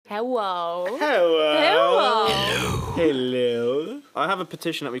Hello. Hello. Hello. Hello. I have a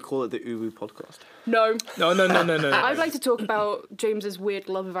petition that we call it the Uwu podcast. No. No. I'd like to talk about James's weird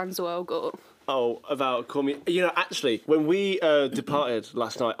love of Ansel Elgort. Oh, about Call Me... You know, actually, when we departed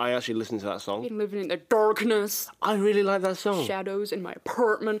last night, I actually listened to that song. Been living in the darkness, I really like that song. shadows in my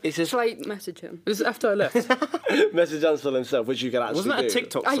apartment. It's just- Shall I message him? This is after I left. Message Ansel himself, which you can actually Wasn't that a do.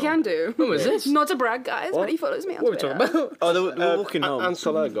 TikTok I song? can do. What was this? Not to brag, guys, but he follows me on What are we Twitter. talking about? Oh, they were walking home.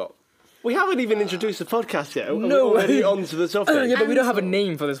 Ansel Elgort. We haven't even introduced the podcast yet. No We're already way. on to the topic. Yeah, but we don't have a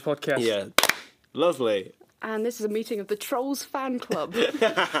name for this podcast. Yeah. Lovely. And this is a meeting of the Trolls fan club.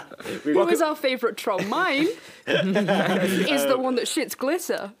 Who is our favourite troll? Mine is the one that shits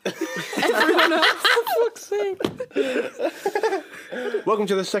glitter. Everyone else, for fuck's sake. Welcome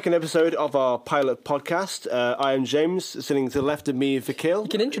to the second episode of our pilot podcast. I am James, sitting to the left of me, Vikil. He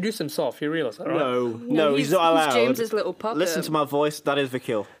can introduce himself, you realise that, right? No, he's not allowed. He's James's little puppet. Listen to my voice, that is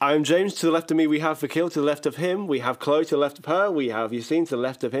Vikil. I am James. To the left of me, we have Vikil. To the left of him, we have Chloe. To the left of her, we have Yassine. To the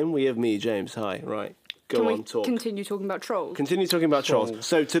left of him, we have me, James. Hi, right. Go Can on, we talk. continue talking about trolls? Continue talking about trolls.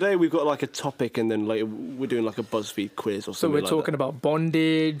 So today we've got like a topic, and then later we're doing like a BuzzFeed quiz or So something we're like talking about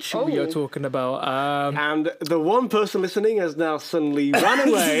bondage, we are Oh. talking about... And the one person listening has now suddenly run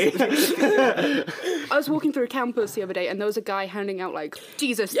away. I was walking through campus the other day, and there was a guy handing out like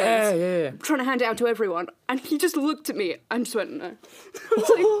Jesus yeah, things, yeah. trying to hand it out to everyone, and he just looked at me and just went no. I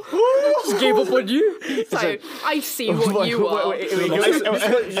was Just gave up on you? like, so, I see what you are.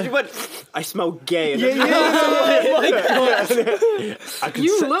 You went, I smell gay. And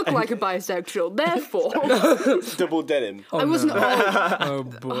You look like a bisexual, therefore. Double denim. I wasn't. Oh,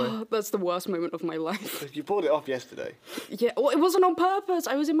 boy. Oh, that's the worst moment of my life. You pulled it off yesterday. Yeah, well, it wasn't on purpose.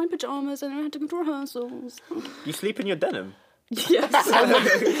 I was in my pajamas and I had to go to rehearsals. You sleep in your denim. Yes.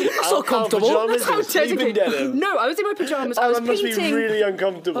 So comfortable. Pajamas That's how and sleeping dedicated. denim. No, I was in my pajamas. I was That must be painting. really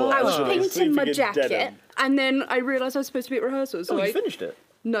uncomfortable. I was actually, painting sleeping my in jacket, denim. and then I realised I was supposed to be at rehearsals. So Oh, I you finished it?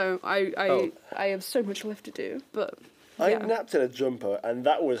 no, I have so much left to do. But I yeah. napped in a jumper, and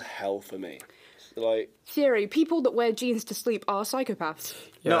that was hell for me. Like, Theory: people that wear jeans to sleep are psychopaths.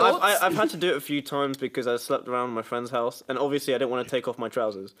 No, Thoughts? I've had to do it a few times because I slept around my friend's house, and obviously I didn't want to take off my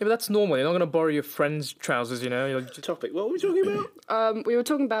trousers. Yeah, but that's normal. You're not going to borrow your friend's trousers, you know? You're just... topic. What were we talking about? We were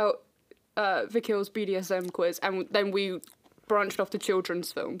talking about Vikil's BDSM quiz, and then we branched off to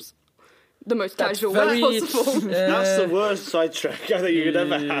children's films. The most casual way possible. That's the worst sidetrack I think you could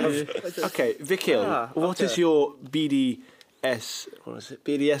ever have. Okay, Vikil, what is your what is it?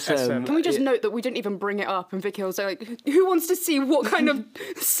 BDSM. Can we just note that we didn't even bring it up, and Vikil's like, "Who wants to see what kind of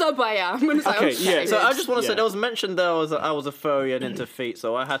sub I am?" And it's like, Okay, yeah, So I just want to Yeah. say there was mentioned there I was a furry and into feet,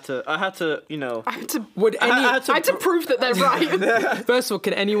 so I had to, you know. I had to, Would any... I had I had to prove that they're right. First of all,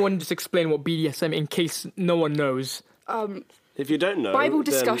 can anyone just explain what BDSM in case no one knows? If you don't know, Bible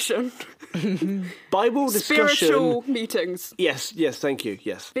then- discussion, Bible discussion. spiritual meetings, Yes, thank you.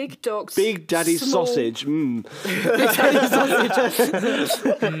 Yes. big dogs, Big Daddy small- sausage.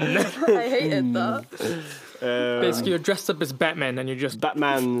 I hated that. Basically, you're dressed up as Batman and you're just...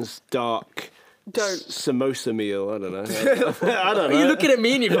 Batman's dark Don't. samosa meal. I don't know. I don't know. You looking at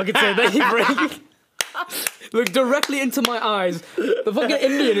me and you fucking say that, you break. Look directly into my eyes. The fucking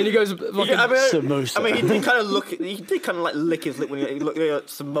Indian, and he goes, fucking, Yeah, Samosa. I mean, he did kind of look. He did kind of like lick his lip when he looked at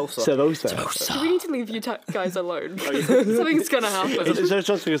samosa. Samosa. Do we need to leave you guys alone? Something's gonna happen. Is there a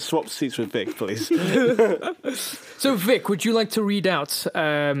chance we could swap seats with Vic, please? So, Vic, would you like to read out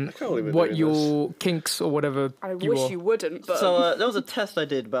believe we're what doing your kinks or whatever I you wish are? you wouldn't, but So there was a test I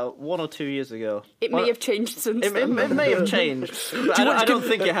did about 1 or 2 years ago. it may have changed since It then. may have changed, but I don't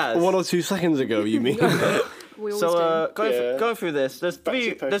think it has. 1 or 2 seconds ago, you mean? We always So do. going through this, there's to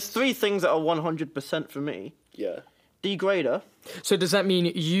three posts. things that are 100% for me. Yeah. Degrader. So does that mean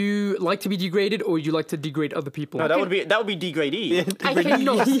you like to be degraded or you like to degrade other people? No, that would be degradee. I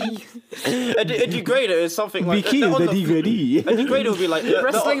cannot see. A degrader is something like Vikil, on the degradee. A degrader would be like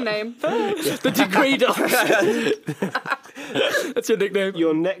Wrestling name. The degrader. That's your nickname.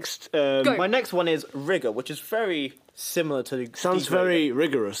 Your next... Go. My next one is rigor, which is very similar to the sounds degrader. very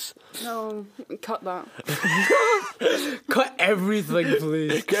rigorous. No, cut that. Cut everything,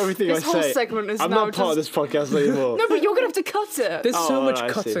 please. Get everything This I whole say. segment is I'm now not part of just- this podcast anymore. No, but you're gonna have to cut it. There's so Oh, much I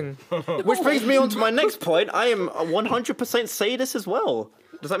see. cutting. Which brings me on to my next point. I am a 100% sadist as well.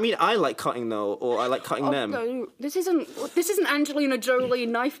 Does that mean I like cutting though, or I like cutting them? No, this isn't Angelina Jolie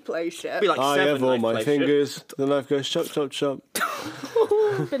knife play shit. Be like I 7 have all knife my play shit. fingers. The knife goes chop, chop, chop.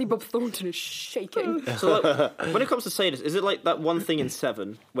 Billy Bob Thornton is shaking. So like, when it comes to sadist, is it like that one thing in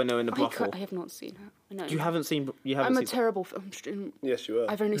 7 when they're in the brothel? I have not seen it. No. You haven't seen. You haven't I'm a seen. terrible film student. Yes, you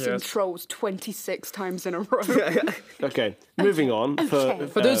are. I've only seen Yes. Trolls 26 times in a row. Okay, moving on. Okay.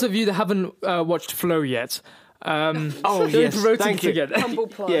 For those of you that haven't watched Flow yet, Oh, they're yes, promoting thank you. together. Humble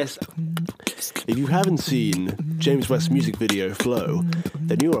plug. Yes. If you haven't seen James West's music video Flow,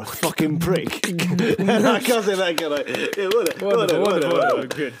 then you're a fucking prick. I can't say that, can I? Yeah, whatever.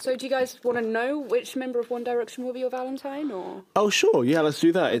 Good. So do you guys want to know which member of One Direction will be your Valentine, or? Oh, sure. Yeah, let's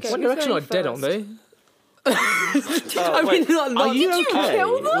do that. It's Okay. One Who's Direction are going dead, first? aren't they? I mean, not, Are you Did you okay?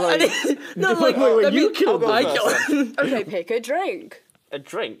 kill them? Like, no, like, wait, I you mean, killed them I first. killed them. Okay, pick a drink. A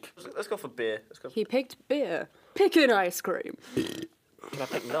drink. Let's go for beer. Let's go. He picked beer. Pick an ice cream. Can I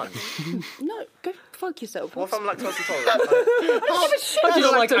pick none? No, go fuck yourself. What if I'm lactose intolerant? I don't give a shit. I do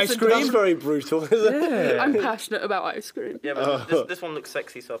not like about ice lactose cream. That's very brutal, isn't it? I'm passionate about ice cream. Yeah, but this one looks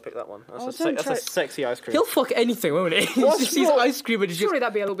sexy, so I'll pick that one. That's, Oh, a, don't that's try- a sexy ice cream. He'll fuck anything, won't he? He just sees ice cream and he's just Surely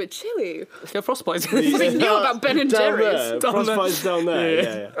that'd be a little bit chilly. get frostbite. We knew about Ben and Down Jerry's. there. Down there. Frostbite's down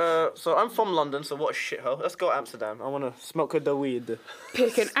there. Yeah. So I'm from London, so what a shithole. Let's go Amsterdam. I want to smoke the weed.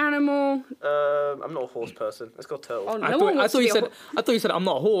 Pick an animal. I'm not a horse person. Let's go turtle. Oh, no I one thought wants to be you a said. I thought you said I'm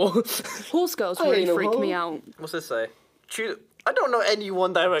not a whore. horse girls I really ain't a freak me hoe. out. What's this say? Choose. I don't know any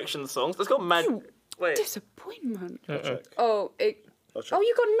One Direction songs. Let's go mad. Wait. Disappointment. Oh, you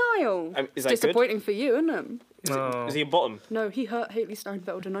got Niall. Is that good? Disappointing for you, isn't it? No. Is he a bottom? No, he hurt Haley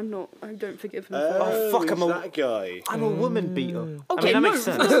Steinfeld, and I don't forgive him. Oh, fuck, I'm a- that guy. I'm a woman beater. Okay, I mean, that no, makes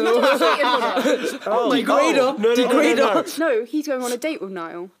sense. Degrader. Degrader. No, he's going on a date with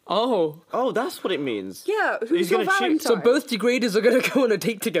Niall. Oh. Oh, that's what it means. Yeah, who's He's your gonna Valentine? shoot. So both degraders are going to go on a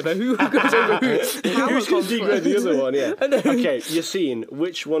date together. Who goes over who? Who's going to degrade the other one? Yeah. Okay, Yassine,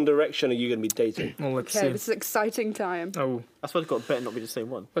 which One Direction are you going to be dating? Oh, let's Okay, see. this is exciting time. Oh. I suppose it better not be the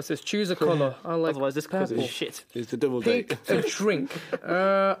same one. What's this? Choose a colour. I like Otherwise, this quiz purple. is shit. It's the double date. Pick a drink.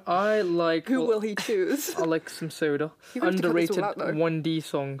 I like... Who will he choose? I like some soda. You have to cut this all Underrated out, though. 1D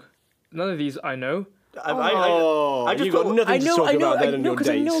song. None of these I know. I just you got put, nothing to talk about then on your because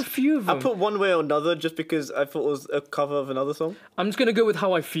I know a dates. few of I them. put one way or another just because I thought it was a cover of another song. I'm just going to go with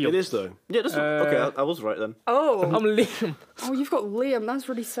how I feel. It is though. Yeah, that's okay. I was right then. Oh, I'm Liam. oh, you've got Liam. That's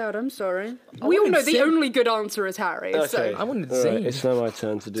really sad. I'm sorry. I We all wanted know the Zayn. only good answer is Harry. Okay. So I wanted All right, Zayn. it's now my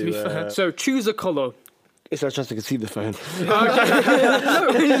turn to do. To be fair. So choose a colour. It's our chance to concede the phone.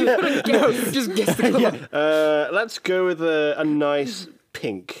 No, just guess the colour. Let's go with a nice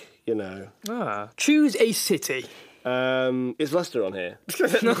pink. You know, Choose a city. is Leicester on here?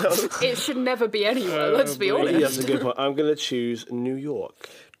 it should never be anywhere. Let's be honest. That's a good point. I'm going to choose New York.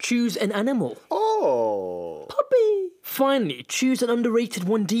 Choose an animal. Oh, Puppy. Finally, choose an underrated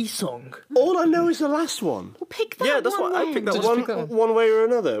 1D song. all I know is the last one. Well, pick that Yeah, that's one what I then. picked. That Just one. pick that one. One way or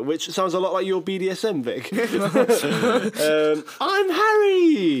another, which sounds a lot like your BDSM, Vic. I'm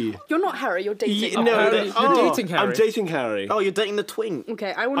Harry. You're not Harry. You're dating. You're dating Harry. I'm dating Harry. Oh, you're dating the twink.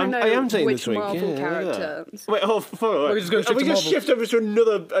 Okay, I want to know I am dating which the twink. Marvel yeah, character. Wait, We're just going straight we to just Marvel. shift over to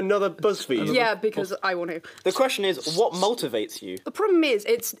another BuzzFeed? Yeah, because I want to. The question is, what motivates you? The problem is,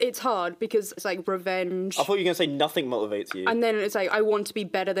 it's hard because it's like revenge, I thought you were gonna say nothing motivates you. and then it's like I want to be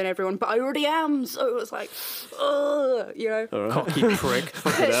better than everyone, but I already am. So it's like, you know. Cocky prick.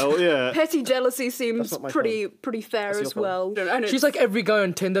 Hell, yeah. Petty jealousy seems not my pretty fair your as phone. well. And She's like every guy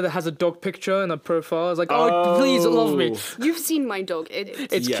on Tinder that has a dog picture in a profile. It's like, oh, please love me. you've seen my dog.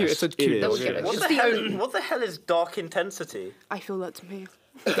 It's Yes, cute. It's a it cute is. dog. Don't get yeah. it. what It's the the hell? only- What the hell is dark intensity? I feel that's me.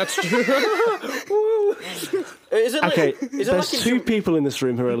 That's true. Is it like? Okay, Is it there's like? two people in this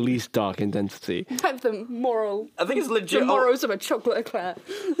room who are least dark intensity. Have the moral. I think it's The legit. morals of a chocolate eclair.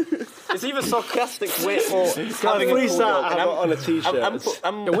 It's either sarcastic wit or having a Freeze cool that dog. And on a t-shirt.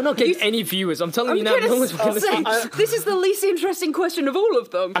 I'm We're not getting any viewers. I'm telling you now. No one's gonna gonna say, this is the least interesting question of all of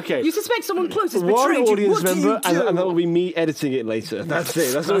them. Okay. You suspect someone close has One betrayed you. audience What do member, you do? and that will be me editing it later. That's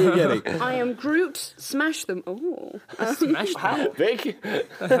it. That's all you're getting. I am Groot. Smash them. Oh. smash them. Vic?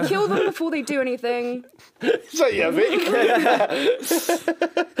 Kill them before they do anything. So yeah, Vic.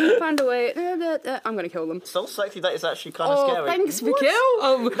 Find a way. I'm gonna kill them. so sexy that it's actually kind of Oh, scary. thanks,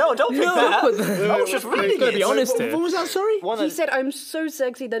 Vikil. No, don't pick that. I was just reading Gotta it. be honest What here. was that? Sorry. One He of- said, I'm so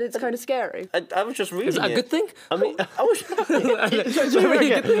sexy that it's kind of scary. I was just reading Is that a it. good thing? I mean, I was.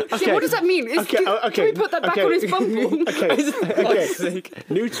 Yeah, what does that mean? Can we put that back on his bumble? Okay.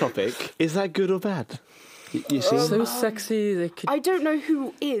 New topic. Is that good or bad? You see? So sexy. They could... I don't know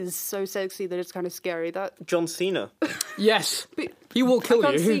who is so sexy that it's kind of scary. That John Cena. Yes. But He will kill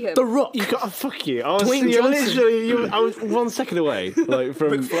can't you. see him. The Rock. You got fuck you. I was Dwayne you're Johnson. literally. I was 1 second away, like from.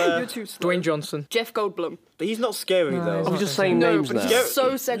 Ric Flair. You're too slow. Dwayne Johnson. Jeff Goldblum. He's not scary though. I'm just saying No, names but now. he's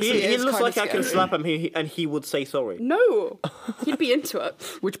so sexy. He it's looks kinda like I can scary. slap him and he would say sorry. No, he'd be into it.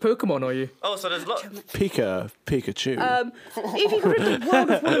 Which Pokemon are you? Oh, so there's lots. Pikachu. If you could rid the world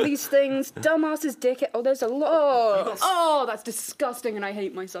of one of these things, dumbasses, dickhead. Oh, there's a lot. Oh, that's disgusting, and I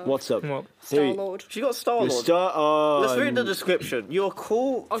hate myself. What's up? What? Star Lord? She got Star Lord. Let's read the description. You're a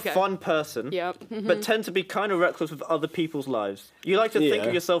cool, Okay. fun person, Yeah. but tend to be kind of reckless with other people's lives. You like to think Yeah.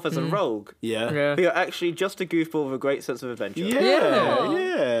 of yourself as a rogue, Yeah. Yeah. but you're actually just a goofball with a great sense of adventure.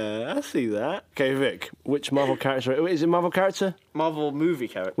 Yeah, I see that. Okay, Vic, which Marvel character? Is it Marvel character? Marvel movie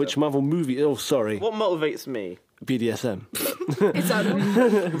character. Which Marvel movie? Oh, sorry. What motivates me? BDSM. Is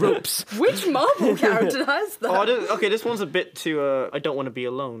that Ropes. which Marvel character has that? Oh, okay, this one's a bit too. I don't want to be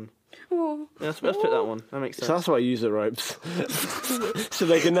alone. Oh. Yeah, let's pick that one. That makes sense. So that's why I use the ropes. So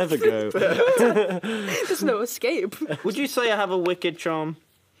they can never go. There's no escape. Would you say I have a wicked charm?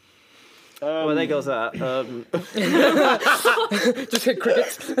 Well, there goes that. Just hit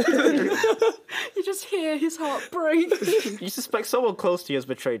crickets. You just hear his heart break. You suspect someone close to you has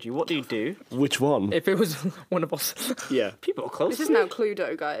betrayed you. What do you do? Which one? If it was one of us. Yeah. People are close. This to is me. now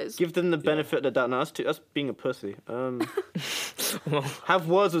Cluedo, guys. Give them the benefit of the doubt. No, that's being a pussy. Have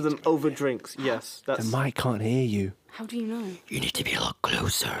words with them over drinks. Yes, The that's mic can't hear you. How do you know? You need to be a lot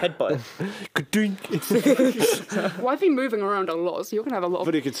closer. headbutt. But Well, I've been moving around a lot, so you're gonna have a lot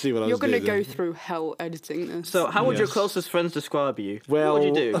of. you could see what I You're was gonna doing. go through hell editing this. So, how would your Yes. closest friends describe you? Well, what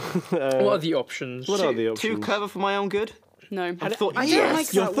would you do? What are the options? What are the Too options? clever for my own good? no, I thought I you don't were.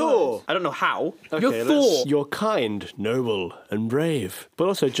 like You're that Thor. word. I don't know how. Okay, You're Thor. You're kind, noble, and brave, but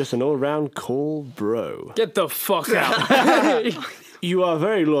also just an all-round cool bro. Get the fuck out. You are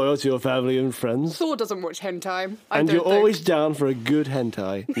very loyal to your family and friends, Thor doesn't watch hentai. and you're always down for a good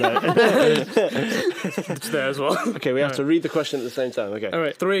hentai. No. It's there as well. Okay, we have to read the question at the same time. Okay. All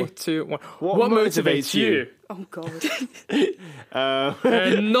right, 3, 2, 1. What motivates you? Oh god.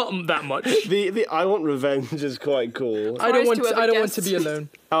 Not that much. The I want revenge is quite cool. I don't Tries want. to I don't want guess. to be alone.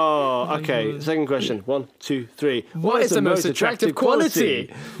 Oh, okay. Second question. 1, 2, 3. What is the most attractive quality?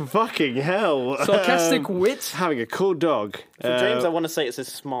 Fucking hell. Sarcastic wit. Having a cool dog. For James, I want to say it's his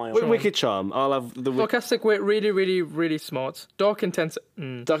smile. Wicked charm. I'll have the Sarcastic wit. Really, really, really smart. Dark intense.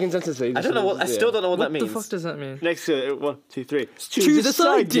 dark intensity. I don't know what. I still don't know what that What the means. fuck does that mean? Next to 1, 2, 3. Choose a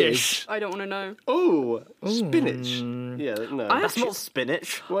side dish. I don't want to know. Oh, spinach. Yeah, no. I That's actually- not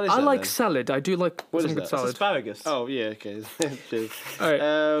spinach. What is I that like then? salad. I do like What some is good that? salad. Asparagus. Oh yeah, okay. Cheers. All right,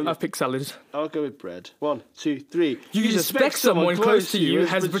 Um, I've picked salad. I'll go with bread. 1, 2, 3. You suspect someone close to you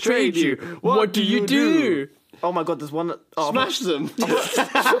has betrayed you. What do you do? Oh my god, there's one that. Oh, Smash them.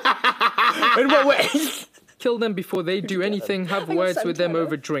 In what way? Kill them before they do anything. Have words with them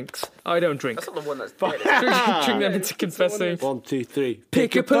over drinks. I don't drink. that's not the one that's dead. Trick them into confessing. 1, 2, 3.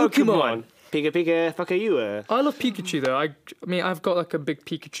 Pick a Pokemon. Pika, fuck are you? I love Pikachu though. I mean, I've got like a big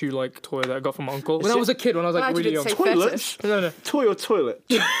Pikachu like toy that I got from my uncle when I was a kid. When I was like Glad you really young. didn't say Toilet? fetish. No. Toy or toilet?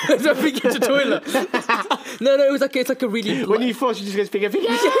 It's a Pikachu toilet. No, it was like it's like a really. When you force, you just go Pika.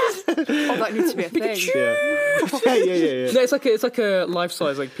 Oh, that needs to be a thing. Yeah. No, it's like a life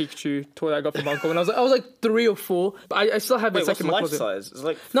size like Pikachu toy that I got from my uncle when I was like 3 or 4. But I still have it. Wait, It's like what's in my life closet. size? It's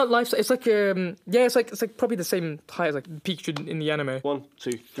like. Not life size. It's like it's like probably the same height as like Pikachu in the anime. 1,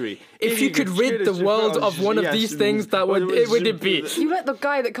 2, 3. If you could rid the world of one of these things, that would it be? You let the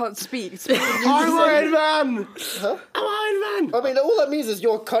guy that can't speak. I'm Iron Man. I'm Iron Man. I mean, all that means is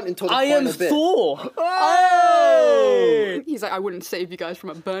you're a cunt until the I am final bit. Thor. Oh! He's like, I wouldn't save you guys from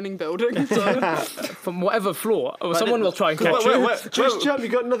a burning building. So. From whatever floor, or someone will try and catch you. Just jump, you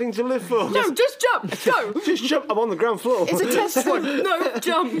got nothing to live for. No, just jump. Go. Just jump, I'm on the ground floor. It's a test point. No,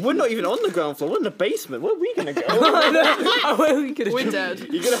 jump. We're not even on the ground floor. We're in the basement. Where are we gonna go? Oh, where are we gonna We're dead.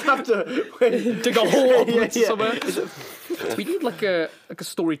 You're gonna have to dig a hole upwards Yeah. somewhere? We need like a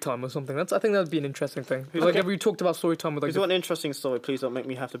story time or something. I think that would be an interesting thing. Like, have we talked about story time with like? If you want an interesting story, please don't make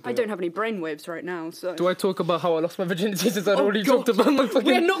me have to. I don't have any brainwaves right now, so. Do I talk about how I lost my virginity since I'd Oh, already God. talked about my fucking?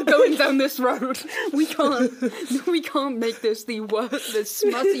 We're not going down this road. We can't make this the worst, the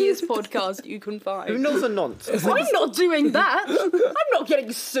smuttiest podcast you can Who find. knows a nonce? I'm not doing that. I'm not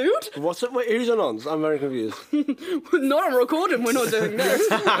getting sued. What's it? Wait, who's on ons? I'm very confused. Not on recording. We're not doing this.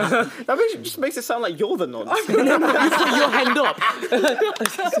 That just makes it sound like you're the nonce. Put your hand up.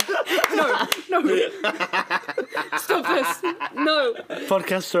 No. Stop this. No.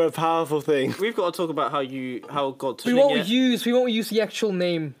 Podcasts are a powerful thing. We've got to talk about how God took We won't use the actual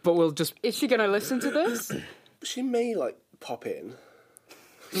name, but we'll just. Is she gonna listen to this? She may, like, pop in.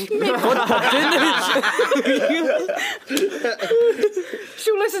 God popped in.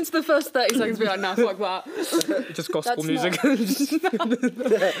 She'll listen to the first 30 seconds and be like, nah, fuck that. Just gospel That's music.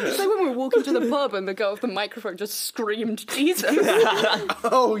 It's like when we were walking to the pub and the girl with the microphone just screamed, Jesus.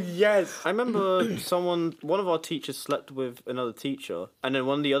 Oh yes. I remember one of our teachers slept with another teacher, and then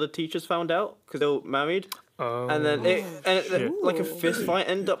one of the other teachers found out because they were married. Oh. And then like a fist fight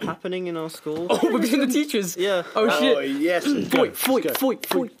ended up happening in our school. Oh, between the teachers. Yeah. Oh shit. Oh yes. Fight.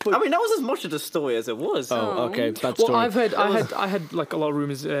 I mean, that was as much of the story as it was. Oh, okay. Bad Well, story. I had like a lot of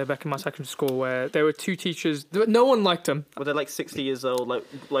rumors back in my secondary school where there were two teachers. No one liked them. Were they like 60 years old?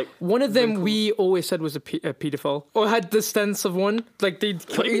 Like One of them we always said was a paedophile, or had the stance of one. Like they'd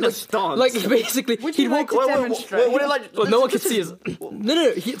What do you mean a stance? Like basically, Would he'd you like walk. to demonstrate? what like? Well, no one could see us.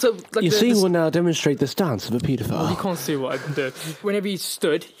 No. So like You the, see, the, will now demonstrate the stance of a You paedophile. can't see what I do. Whenever he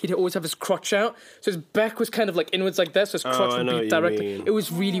stood, he'd always have his crotch out, so his back was kind of like inwards like this, so his crotch I would know be what you directly. mean. It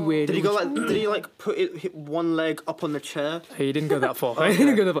was really weird. Did he hit one leg up on the chair? He didn't go that far. He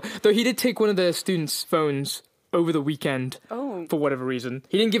didn't go that far. Though he did take one of the students' phones over the weekend. Oh. For whatever reason.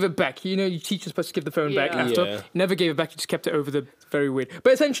 He didn't give it back. You know, your teacher's supposed to give the phone back Yeah. after. Yeah. Never gave it back. He just kept it over the... Very weird.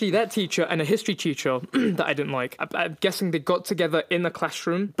 But essentially, that teacher and a history teacher that I didn't like, I'm guessing they got together in the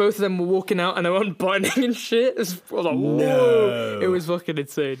classroom. Both of them were walking out and they were unbuttoning and shit. I was like, whoa. It was fucking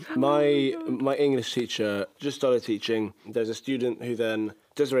insane. My English teacher just started teaching. There's a student who then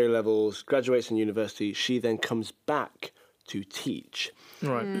does her A levels, graduates in university. She then comes back to teach.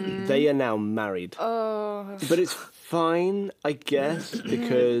 Right. They are now married. Oh. But it's fine, I guess,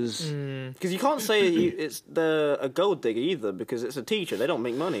 because Because you can't say it's a gold digger either, because it's a teacher. They don't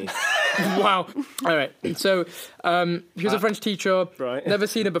make money. Wow. All right. So, she was a French teacher. Right. Never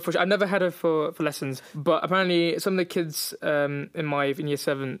seen her before. I've never had her for lessons. But apparently, some of the kids in year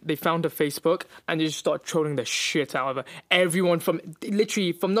 7, they found her Facebook and they just started trolling the shit out of her. Everyone from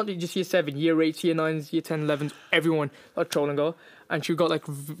not just year 7, year 8, year 9, year 10, 11, everyone started trolling her. And she got like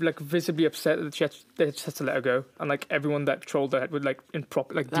visibly upset that they just had to let her go, and like everyone that trolled her would like in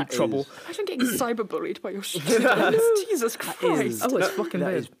deep trouble. Imagine getting cyberbullied by your students. Jesus Christ. Oh, it's fucking that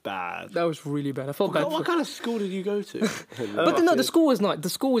bad. is bad. That was really bad. I felt bad. What kind of school did you go to? But no, the school was not. The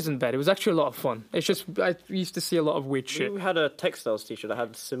school wasn't bad. It was actually a lot of fun. It's just I used to see a lot of weird shit. We had a textiles teacher that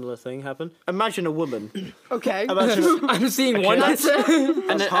had a similar thing happen. Imagine a woman. Okay. I'm seeing one. That's it.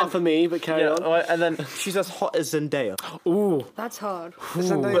 That's half of me, but carry on. Alright, and then she's as hot as Zendaya, Ooh. That's hard.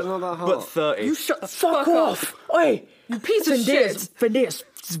 Zendaya's not that hard. but 30. You shut the Fuck off! Oi! You piece of shit.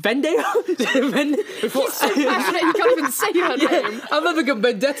 Zendaya. He's so passionate you can't even say her name. I'm having a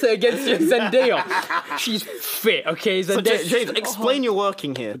vendetta against you, Zendaya. She's fit, okay? So, Zendaya. James, explain your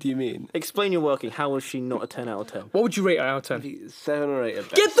working here. What do you mean? Explain your working. How was she not a 10 out of 10? What would you rate her out of 10? 7 or 8 at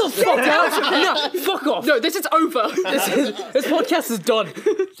best. Get the fuck out! No, fuck off! No, this is over. This podcast is done.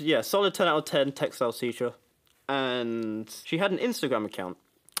 Yeah, solid 10 out of 10 textiles teacher. And she had an Instagram account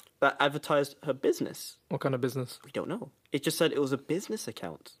that advertised her business. What kind of business? We don't know. It just said it was a business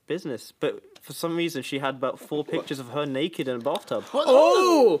account. Business. But for some reason, she had about 4 pictures of her naked in a bathtub.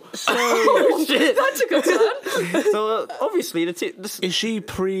 Oh! Oh shit, that's a good turn. So obviously, Is she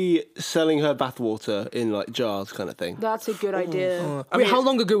pre-selling her bathwater in like jars kind of thing? That's a good idea. Wait, how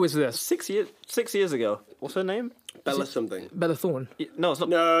long ago was this? 6 years ago. What's her name? Bella something. Bella Thorne. No, it's not.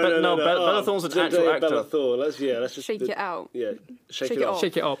 No. Bella Thorne's an actual actor. Bella Thorne. Let's just Shake it out. Yeah, shake Shake it it off. off.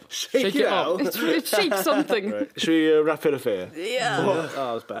 Shake it up. Shake it out. It's shake something. Right. Should we wrap it up here? Yeah. Oh,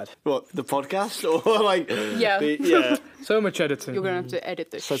 that was bad. What, the podcast or like? Yeah. Yeah. So much editing. You're gonna have to edit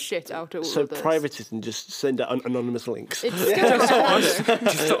the shit out of all So of this. private it and just send out anonymous links. It's gonna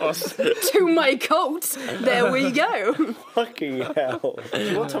Just to us. to my cult. There we go. Fucking hell.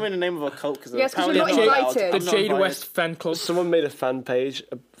 You won't tell me the name of a cult because Yes, 'cause you're not invited. The Jade West fan club. Someone made a fan page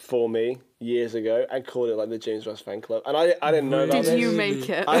for me years ago and called it like the James West fan club, and I didn't know about Did this. you make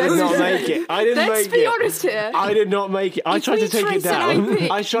it? I did not make it. I didn't Let's make be it. honest here. I did not make it. I If tried we to take it trace an down. IP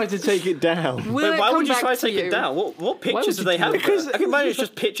I tried to take it down. Will it Why come would you back try to take you? it down? What pictures do would they you have? do of that? I can imagine it's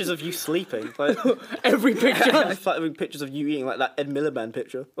just pictures of you sleeping. Like, Every picture. like pictures of you eating, like that Ed Miliband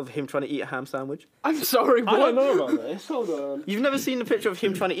picture of him trying to eat a ham sandwich. I'm sorry, I don't what? know about this. Hold on. You've never seen the picture of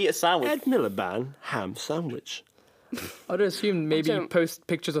him trying to eat a sandwich? Ed Miliband ham sandwich. I'd assume maybe you don't- post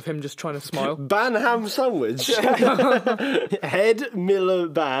pictures of him just trying to smile. Ban ham sandwich. Head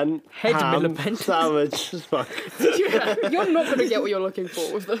Miliband Head ham Miliband. sandwich. Fuck. You're not gonna get what you're looking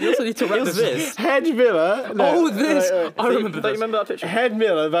for with You also need to wrap What's this. this? Head Miller. Oh, this! I remember Don't you this. remember that picture? Head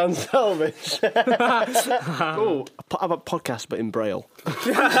Miller Van Salvage. Oh, about podcast, but in Braille.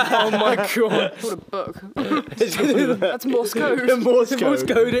 Oh my god. what a book. That's Morse code. Morse code. Morse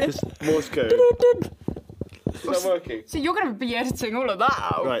code. It's Morse code. It's not working. So you're going to be editing all of that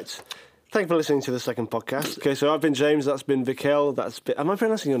out. Right. Thank you for listening to the second podcast. Okay, so I've been James, that's been Vikel, am I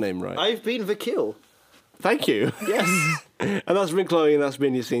pronouncing your name right? I've been Vakil. Thank you. Yes. And that's been Chloe, and that's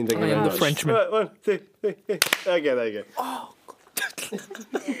been Yassine. Thank you I very am the much. Frenchman. Right, 1, 2, 3. Okay, there you go. Oh,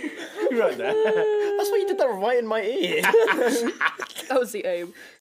 Right there. that's why you did that right in my ear. That was the aim.